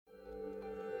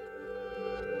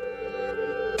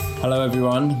Hello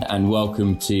everyone and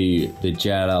welcome to the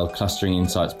JLL Clustering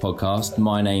Insights podcast.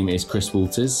 My name is Chris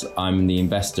Walters. I'm the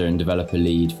investor and developer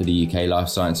lead for the UK Life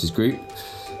Sciences Group.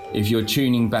 If you're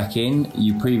tuning back in,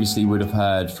 you previously would have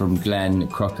heard from Glenn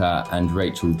Crocker and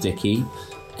Rachel Dickey.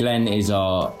 Glenn is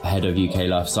our head of UK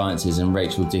Life Sciences and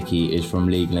Rachel Dickey is from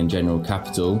Legal and General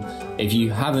Capital. If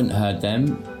you haven't heard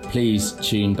them, please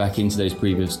tune back into those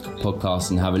previous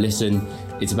podcasts and have a listen.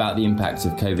 It's about the impact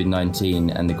of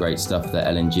COVID-19 and the great stuff that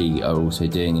L&G are also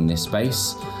doing in this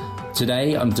space.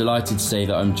 Today, I'm delighted to say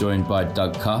that I'm joined by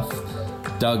Doug Cuff.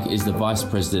 Doug is the Vice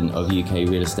President of UK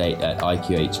Real Estate at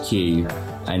IQHQ,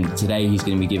 and today he's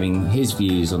going to be giving his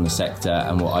views on the sector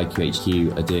and what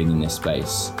IQHQ are doing in this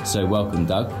space. So welcome,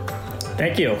 Doug.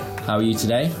 Thank you. How are you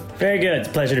today? Very good. It's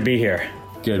a pleasure to be here.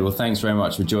 Good. Well, thanks very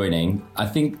much for joining. I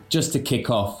think just to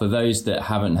kick off, for those that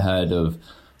haven't heard of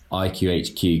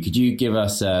IQHQ, could you give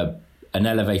us an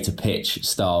elevator pitch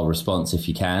style response, if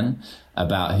you can,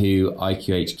 about who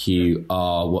IQHQ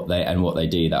are, what they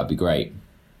do? That would be great.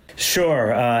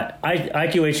 Sure.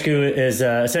 IQHQ is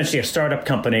essentially a startup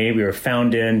company. We were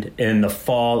founded in the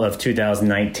fall of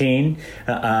 2019.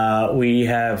 We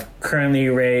have currently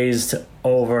raised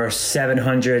over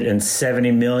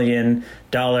 $770 million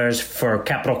for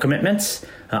capital commitments.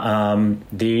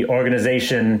 The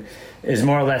organization is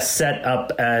more or less set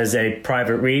up as a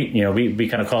private REIT. We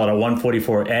kind of call it a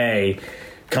 144A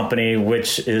company,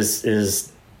 which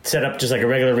is set up just like a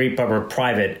regular REIT, but we're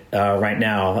private right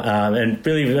now. And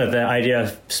really the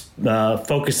idea of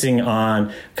focusing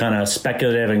on kind of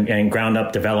speculative and ground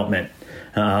up development.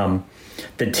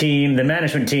 The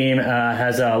management team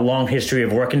has a long history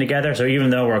of working together. So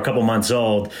even though we're a couple months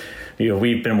old,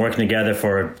 we've been working together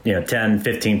for 10,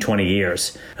 15, 20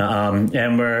 years. And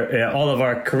all of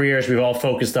our careers, we've all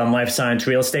focused on life science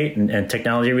real estate and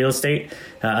technology real estate.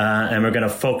 And we're going to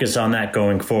focus on that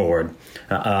going forward.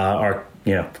 Our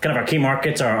key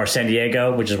markets are San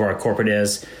Diego, which is where our corporate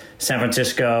is, San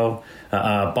Francisco,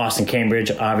 Boston, Cambridge,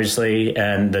 obviously,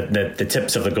 and the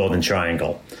tips of the Golden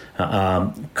Triangle.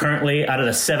 Currently, out of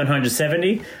the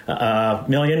 $770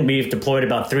 million, we've deployed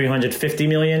about $350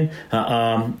 million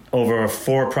over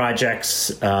 4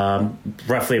 projects,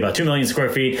 roughly about 2 million square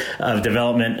feet of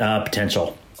development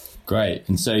potential. Great.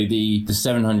 And so the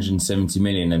 $770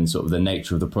 million and sort of the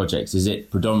nature of the projects, is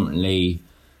it predominantly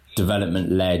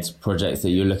development-led projects that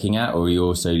you're looking at, or are you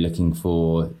also looking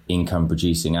for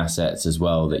income-producing assets as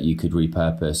well that you could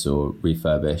repurpose or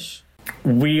refurbish?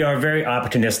 We are very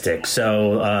opportunistic.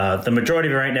 So the majority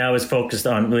of it right now is focused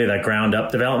on really that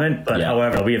ground-up development. But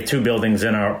however, we have 2 buildings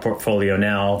in our portfolio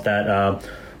now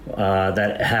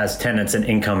that has tenants and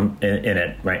income in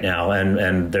it right now.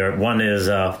 And one is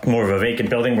more of a vacant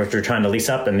building, which we're trying to lease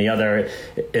up, and the other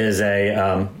is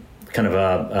a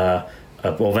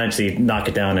we'll eventually knock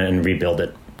it down and rebuild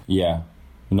it. Yeah,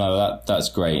 no, that's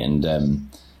great. And,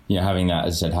 having that,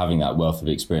 as I said, having that wealth of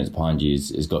experience behind you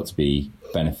has got to be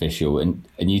beneficial. And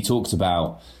you talked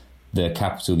about the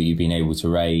capital that you've been able to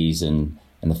raise and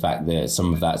the fact that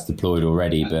some of that's deployed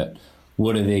already. But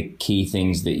what are the key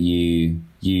things that you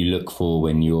look for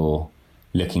when you're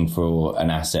looking for an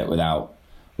asset without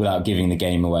giving the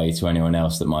game away to anyone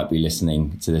else that might be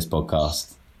listening to this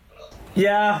podcast?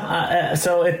 Yeah,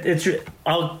 so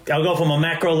I'll go from a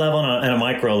macro level and a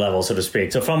micro level, so to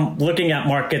speak. So from looking at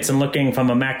markets and looking from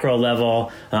a macro level,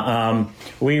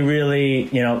 we really,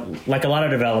 like a lot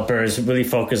of developers, really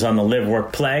focus on the live,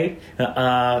 work, play,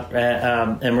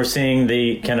 and we're seeing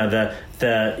the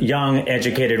young,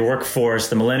 educated workforce,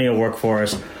 the millennial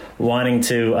workforce, wanting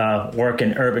to work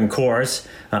in urban cores.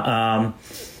 So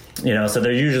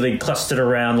they're usually clustered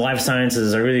around life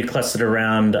sciences, are really clustered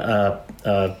around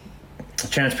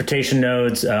transportation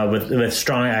nodes with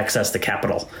strong access to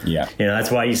capital. Yeah, that's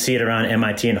why you see it around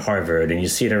MIT and Harvard, and you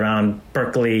see it around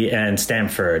Berkeley and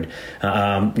Stanford.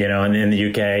 And in the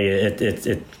UK,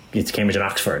 it's Cambridge and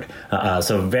Oxford.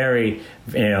 So very,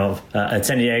 at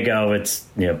San Diego, it's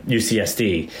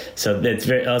UCSD. So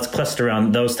it's clustered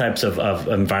around those types of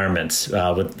environments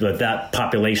with that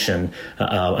population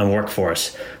and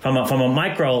workforce. From a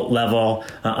micro level.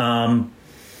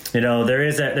 There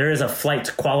is a flight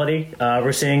to quality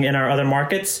we're seeing in our other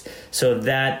markets. So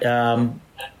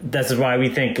that's why we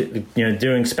think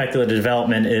doing speculative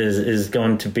development is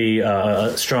going to be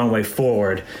a strong way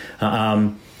forward.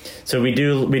 So we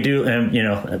do, and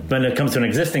when it comes to an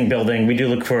existing building, we do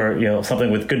look for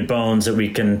something with good bones that we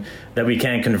can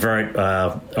convert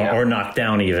or knock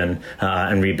down even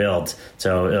and rebuild.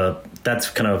 So that's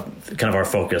kind of our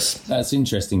focus. That's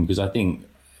interesting because I think.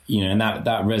 And that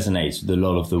resonates with a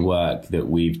lot of the work that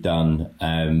we've done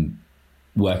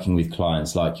working with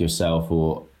clients like yourself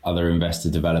or other investor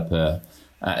developer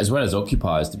as well as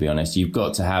occupiers, to be honest. You've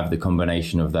got to have the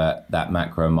combination of that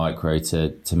macro and micro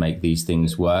to make these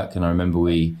things work. And I remember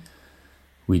we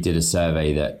did a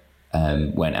survey that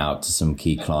went out to some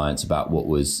key clients about what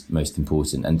was most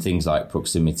important, and things like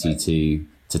proximity to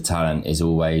talent is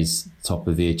always top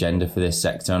of the agenda for this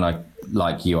sector. And I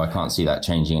can't see that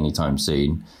changing anytime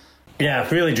soon. Yeah,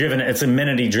 really driven. It's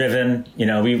amenity driven.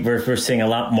 We're seeing a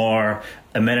lot more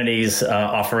amenities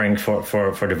offering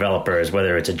for developers,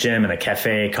 whether it's a gym and a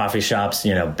cafe, coffee shops,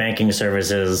 banking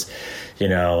services,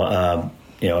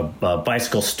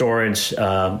 bicycle storage. We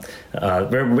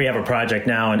have a project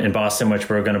now in Boston, which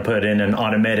we're going to put in an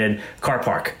automated car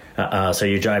park. So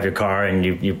you drive your car and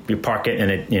you park it,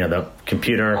 and it the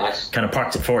computer kind of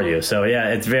parks it for you. So yeah,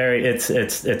 it's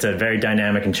a very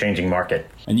dynamic and changing market.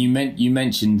 And you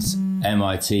mentioned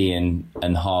MIT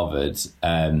and Harvard.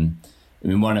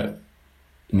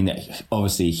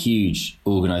 Obviously huge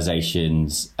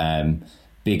organizations,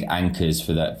 big anchors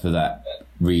for that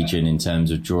region in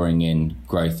terms of drawing in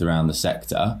growth around the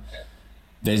sector.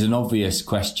 There's an obvious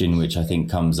question which I think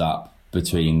comes up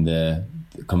between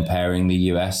comparing the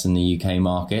US and the UK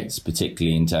markets,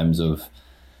 particularly in terms of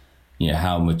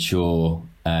how mature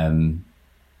the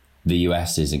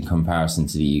US is in comparison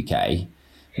to the UK.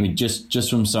 Just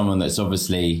from someone that's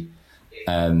obviously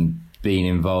been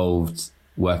involved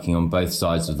working on both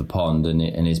sides of the pond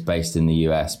and is based in the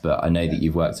US, but I know that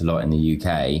you've worked a lot in the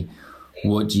UK.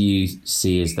 What do you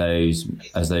see as those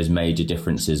major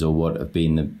differences, or what have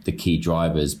been the key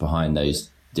drivers behind those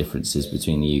differences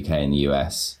between the UK and the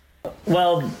US?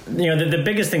 Well, the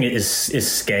biggest thing is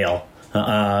scale.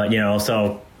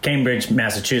 So Cambridge,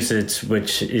 Massachusetts,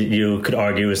 which you could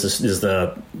argue is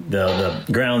the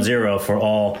ground zero for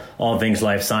all things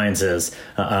life sciences.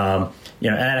 And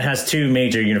it has two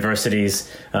major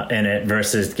universities in it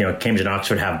versus Cambridge and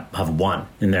Oxford have one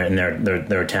in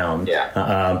their town.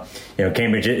 Yeah.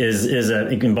 Cambridge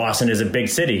in Boston is a big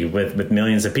city with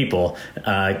millions of people.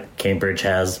 Cambridge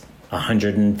has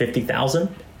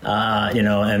 150,000.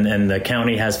 And the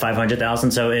county has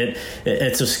 500,000. So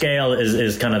it's a scale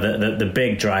is kind of the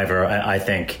big driver, I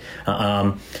think.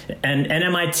 And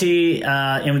MIT,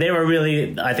 they were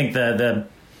really, I think, the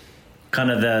kind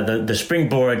of the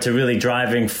springboard to really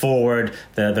driving forward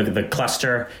the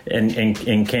cluster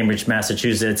in Cambridge,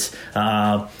 Massachusetts.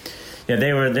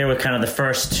 They were kind of the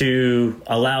first to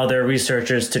allow their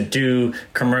researchers to do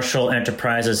commercial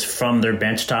enterprises from their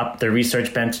their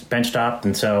research benchtop.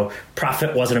 And so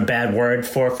profit wasn't a bad word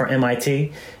for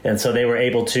MIT. And so they were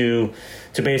able to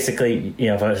basically,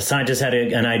 if a scientist had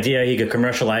an idea, he could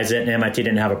commercialize it, and MIT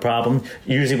didn't have a problem.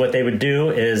 Usually what they would do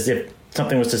is, if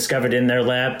something was discovered in their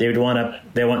lab, they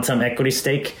want some equity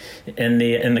stake in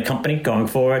the company going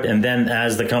forward. And then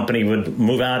as the company would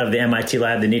move out of the MIT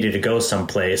lab, they needed to go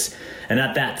someplace. And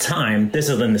at that time, this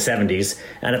is in the 70s,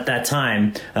 and at that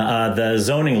time, the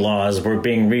zoning laws were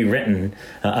being rewritten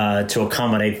to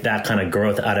accommodate that kind of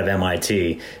growth out of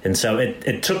MIT. And so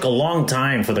it took a long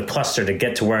time for the cluster to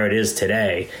get to where it is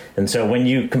today. And so when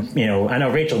I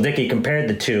know Rachel Dickey compared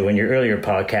the two in your earlier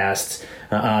podcasts,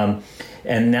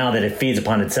 and now that it feeds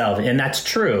upon itself, and that's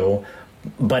true,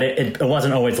 but it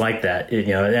wasn't always like that.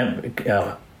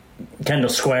 Kendall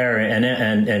Square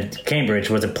and Cambridge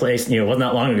was a place, it was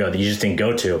not long ago that you just didn't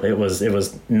go to. It was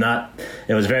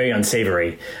very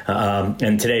unsavory,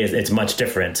 and today it's much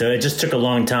different. So it just took a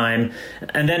long time,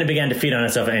 and then it began to feed on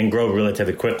itself and grow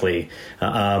relatively quickly.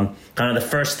 Kind of the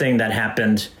first thing that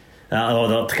happened,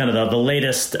 the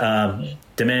latest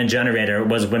demand generator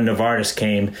was when Novartis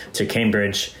came to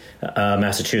Cambridge,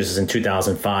 Massachusetts in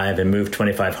 2005 and moved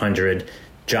 2,500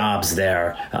 jobs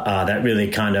there. That really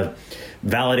kind of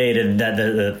validated that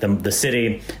the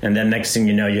city. And then next thing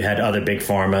you know, you had other big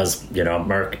pharmas,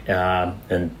 Merck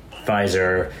and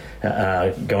Pfizer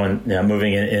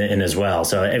moving in as well.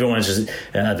 So everyone's just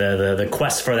the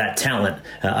quest for that talent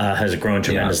has grown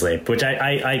tremendously, which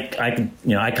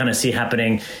I kind of see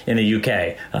happening in the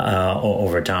UK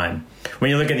over time. When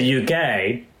you look at the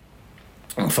UK,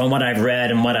 from what I've read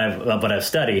and what I've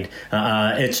studied,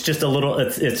 it's just a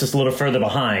little further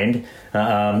behind.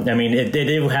 They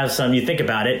do have some. You think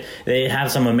about it, they have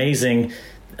some amazing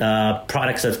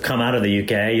products that have come out of the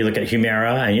UK. You look at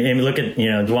Humira, and you look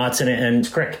at Watson and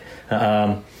Crick,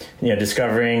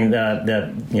 discovering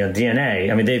the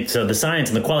DNA. So the science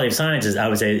and the quality of science I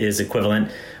would say is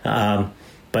equivalent.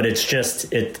 But it's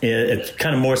just it's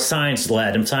kind of more science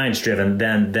led and science driven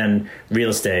than real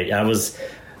estate.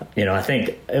 I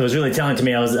think it was really telling to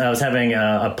me. I was having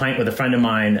a pint with a friend of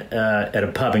mine at a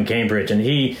pub in Cambridge, and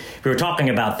we were talking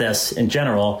about this in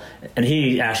general, and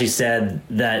he actually said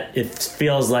that it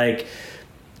feels like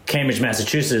Cambridge,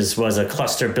 Massachusetts was a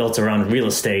cluster built around real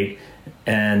estate,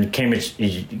 and Cambridge,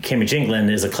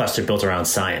 England is a cluster built around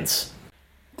science.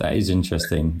 That is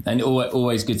interesting, and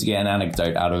always good to get an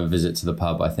anecdote out of a visit to the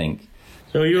pub, I think.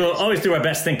 So you always do our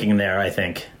best thinking there, I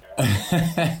think.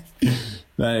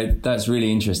 No, that's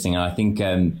really interesting. I think,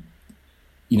 I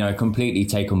completely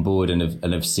take on board and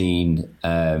have seen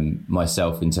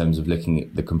myself in terms of looking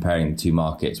at comparing the two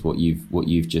markets, what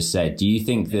you've just said. Do you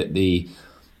think that the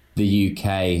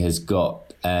UK has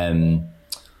got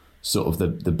sort of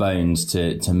the bones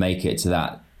to make it to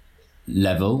that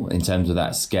level in terms of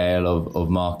that scale of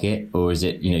market, or is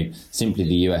it simply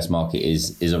the US market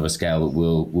is of a scale that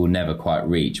we'll never quite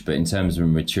reach? But in terms of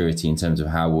maturity, in terms of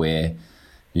how we're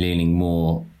leaning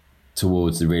more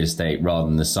towards the real estate rather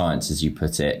than the science, as you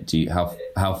put it,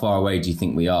 how far away do you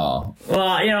think we are? Well,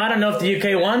 I don't know if the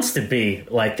UK wants to be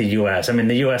like the US. I mean,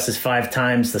 the US is 5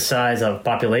 times the size of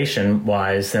population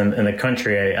wise in the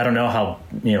country. I don't know how,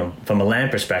 from a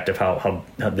land perspective, how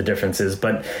the difference is,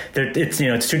 but it's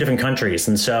 2 different countries.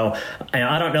 And so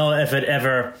I don't know if it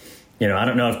ever, I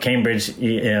don't know if Cambridge,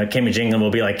 England will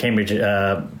be like Cambridge,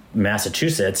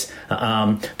 Massachusetts,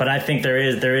 but I think there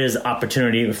is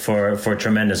opportunity for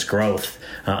tremendous growth.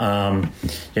 I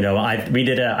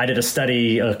did a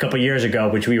study a couple of years ago,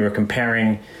 which we were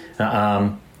comparing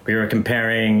a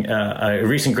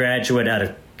recent graduate out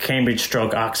of Cambridge,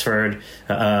 Oxford,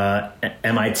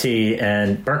 MIT,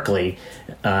 and Berkeley,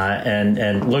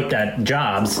 and looked at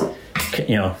jobs,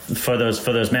 for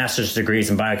those master's degrees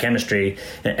in biochemistry.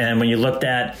 And when you looked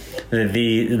at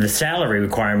the salary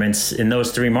requirements in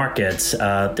those 3 markets,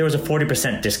 there was a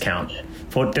 40% discount.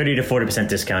 30 to 40%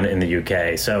 discount in the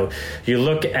UK. So you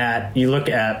look at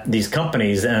these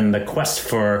companies and the quest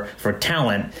for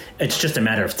talent. It's just a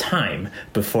matter of time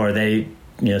before they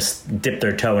dip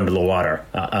their toe into the water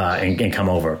and come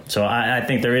over. So I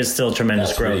think there is still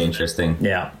tremendous growth. Really interesting.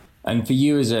 Yeah. And for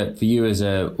you as a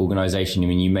organization, I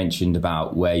mean, you mentioned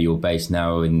about where you're based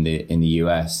now in the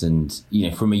US, and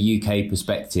from a UK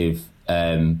perspective,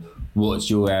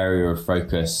 what's your area of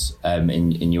focus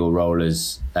in your role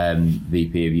as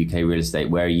VP of UK Real Estate?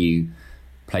 Where are you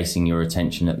placing your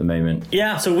attention at the moment?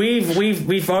 Yeah, so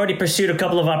we've already pursued a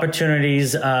couple of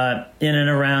opportunities in and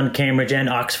around Cambridge and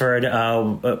Oxford.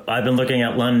 I've been looking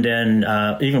at London,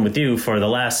 even with you, for the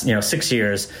last 6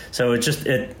 years. So we just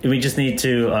need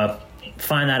to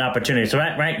find that opportunity. So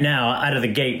right now, out of the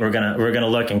gate, we're gonna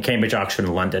look in Cambridge, Oxford,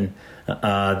 and London.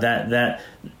 That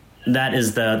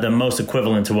is the most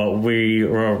equivalent to what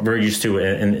we're used to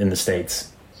in the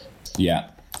States. Yeah.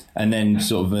 And then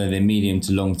sort of the medium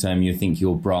to long term, you think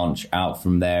you'll branch out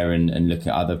from there and look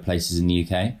at other places in the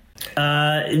UK?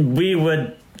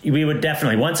 We would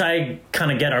definitely, once I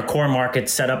kind of get our core market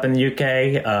set up in the UK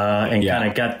and kind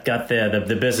of got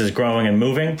the business growing and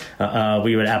moving,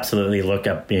 we would absolutely look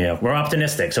up, we're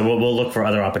optimistic. So we'll look for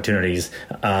other opportunities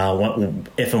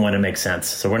if and when it makes sense.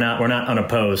 So we're not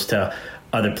unopposed to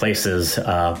other places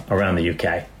around the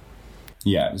UK.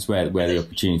 Yeah, it's where the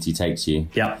opportunity takes you.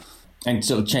 Yeah. And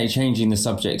sort of changing the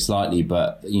subject slightly,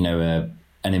 but, an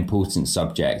important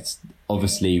subject.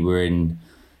 Obviously, we're in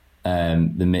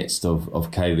the midst of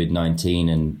COVID-19,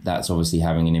 and that's obviously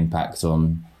having an impact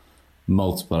on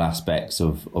multiple aspects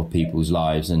of people's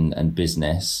lives and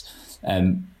business.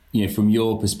 From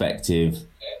your perspective,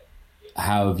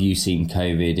 how have you seen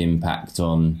COVID impact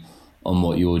on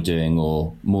what you're doing,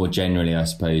 or more generally, I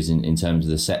suppose, in terms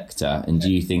of the sector? And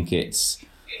do you think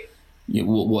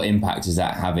what impact is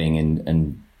that having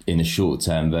in the short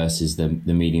term versus the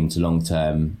medium to long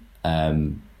term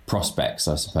prospects,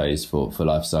 I suppose, for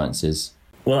life sciences?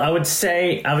 Well, I would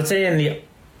say on the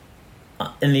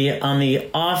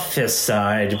office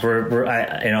side,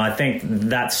 I think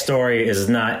that story is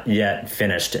not yet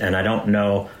finished, and I don't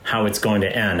know how it's going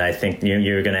to end. I think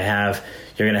you're going to have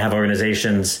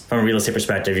organizations, from a real estate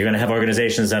perspective, you're going to have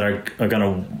organizations that are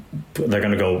going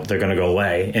to go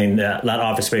away, and that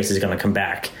office space is going to come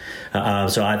back.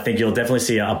 So I think you'll definitely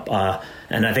see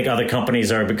and I think other companies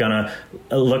are going to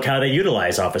look how they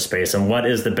utilize office space and what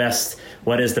is the best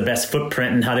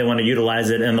footprint and how they want to utilize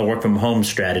it in the work from home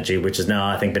strategy, which has now,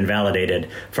 I think, been validated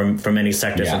from many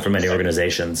sectors and from many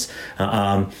organizations.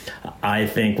 I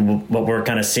think what we're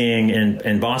kind of seeing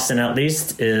in Boston, at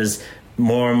least, is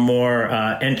more and more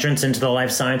entrance into the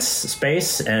life science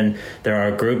space, and there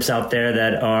are groups out there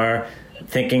that are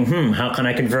thinking, how can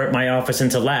I convert my office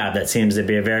into lab? That seems to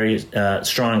be a very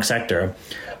strong sector.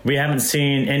 We haven't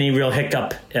seen any real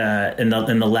hiccup in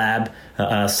the lab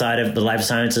side of the life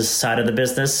sciences side of the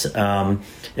business.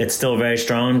 It's still very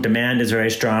strong. Demand is very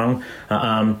strong.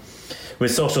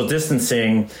 with social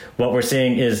distancing, what we're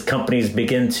seeing is companies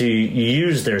begin to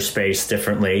use their space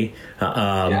differently,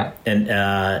 and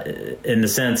in the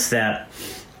sense that,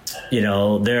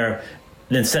 they're,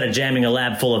 instead of jamming a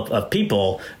lab full of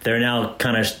people, they're now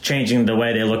kind of changing the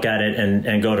way they look at it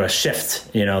and go to a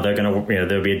shift. They're going to,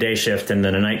 there'll be a day shift and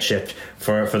then a night shift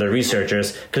for the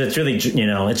researchers, because it's really,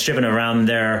 it's driven around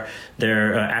their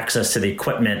access to the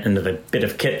equipment and the bit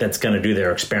of kit that's going to do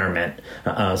their experiment.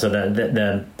 So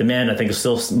the demand, I think,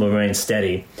 still will remain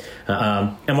steady.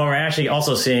 And what we're actually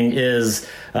also seeing is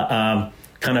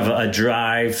kind of a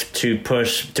drive to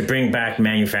bring back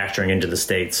manufacturing into the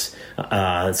States,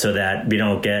 so that we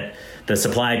don't get, the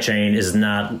supply chain is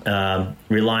not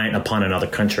reliant upon another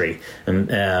country.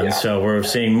 And so we're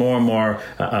seeing more and more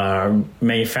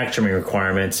manufacturing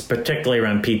requirements, particularly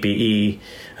around PPE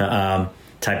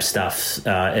type stuff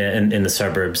in the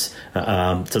suburbs,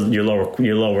 to your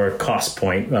lower cost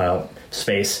point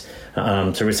space.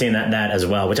 So we're seeing that as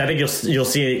well, which I think you'll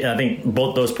see. I think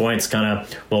both those points kind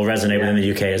of will resonate within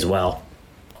the UK as well.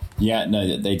 Yeah,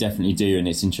 no, they definitely do, and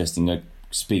it's interesting. I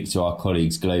speak to our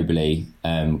colleagues globally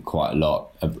quite a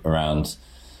lot around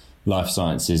life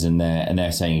sciences, and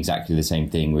they're saying exactly the same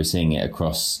thing. We're seeing it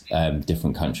across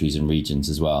different countries and regions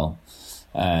as well.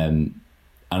 And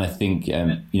I think,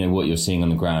 what you're seeing on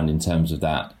the ground in terms of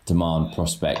that demand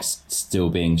prospects still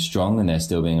being strong, and there's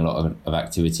still being a lot of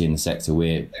activity in the sector.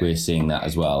 We're seeing that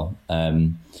as well.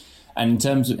 And in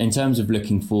terms of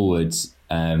looking forwards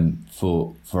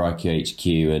for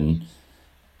IQHQ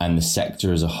and the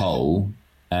sector as a whole,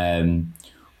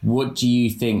 what do you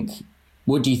think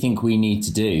we need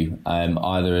to do,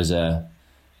 either as a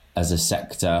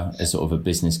sector, as sort of a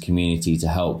business community, to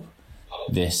help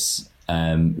this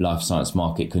life science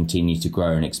market continue to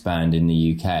grow and expand in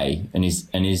the UK? And is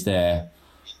there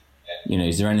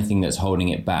anything that's holding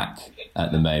it back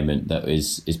at the moment that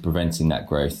is preventing that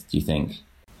growth, do you think?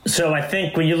 So I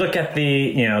think when you look at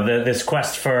this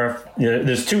quest for,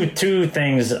 there's two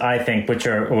things I think which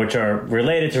are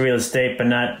related to real estate but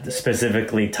not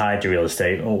specifically tied to real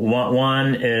estate.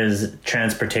 One is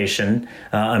transportation,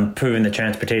 improving the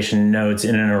transportation nodes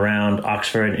in and around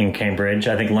Oxford and Cambridge.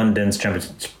 I think London's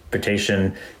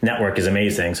transportation network is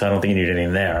amazing, so I don't think you need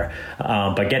anything there.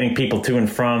 But getting people to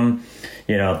and from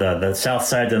the south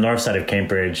side to the north side of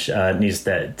Cambridge needs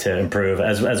to improve,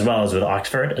 as well as with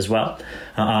Oxford as well.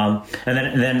 And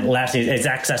then lastly, it's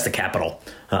access to capital.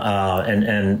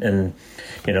 And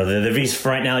the VC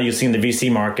right now, you've seen the VC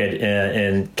market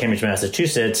in Cambridge,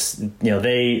 Massachusetts.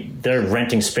 They're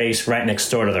renting space right next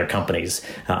door to their companies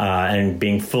and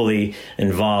being fully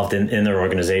involved in their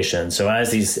organization. So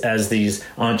as these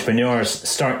entrepreneurs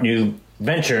start new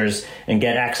ventures and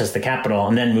get access to capital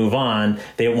and then move on,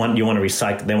 they want to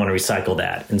recycle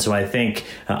that. And so I think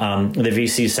the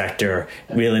VC sector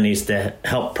really needs to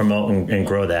help promote and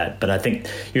grow that. But I think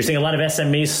you're seeing a lot of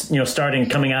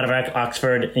SMEs coming out of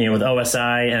Oxford, with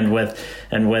OSI and with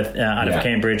out of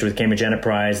Cambridge with Cambridge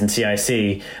Enterprise and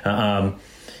CIC.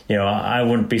 I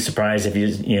wouldn't be surprised if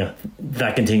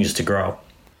that continues to grow.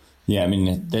 Yeah, I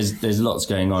mean, there's lots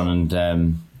going on,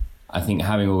 and I think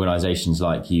having organisations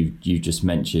like you just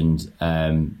mentioned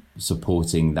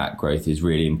supporting that growth is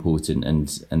really important, and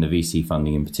the VC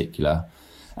funding in particular.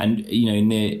 And in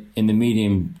the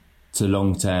medium to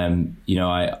long term,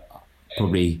 I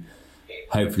probably,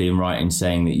 hopefully, am right in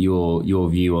saying that your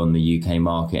view on the UK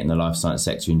market and the life science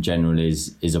sector in general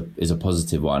is a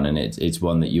positive one, and it's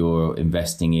one that you're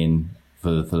investing in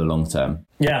for the long term.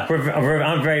 Yeah,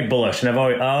 I'm very bullish, and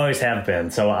I always have been.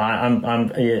 So I've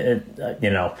kind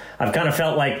of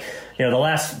felt like the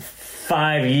last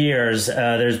 5 years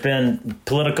there's been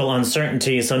political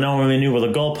uncertainty, so no one really knew where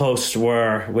the goalposts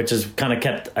were, which has kind of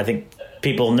kept, I think,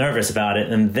 people nervous about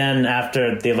it. And then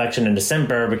after the election in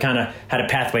December, we kind of had a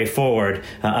pathway forward,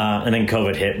 and then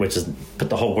COVID hit, which has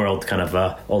put the whole world kind of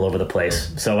all over the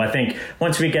place. So I think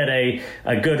once we get a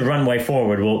good runway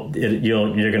forward,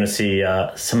 you're going to see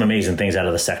some amazing things out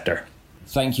of the sector.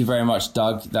 Thank you very much,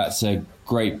 Doug. That's a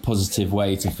great positive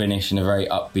way to finish, in a very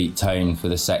upbeat tone for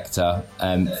the sector.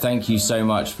 Thank you so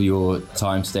much for your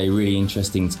time today. Really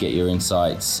interesting to get your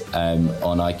insights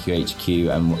on IQHQ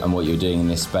and what you're doing in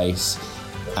this space.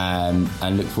 And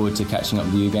look forward to catching up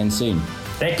with you again soon.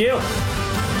 Thank you.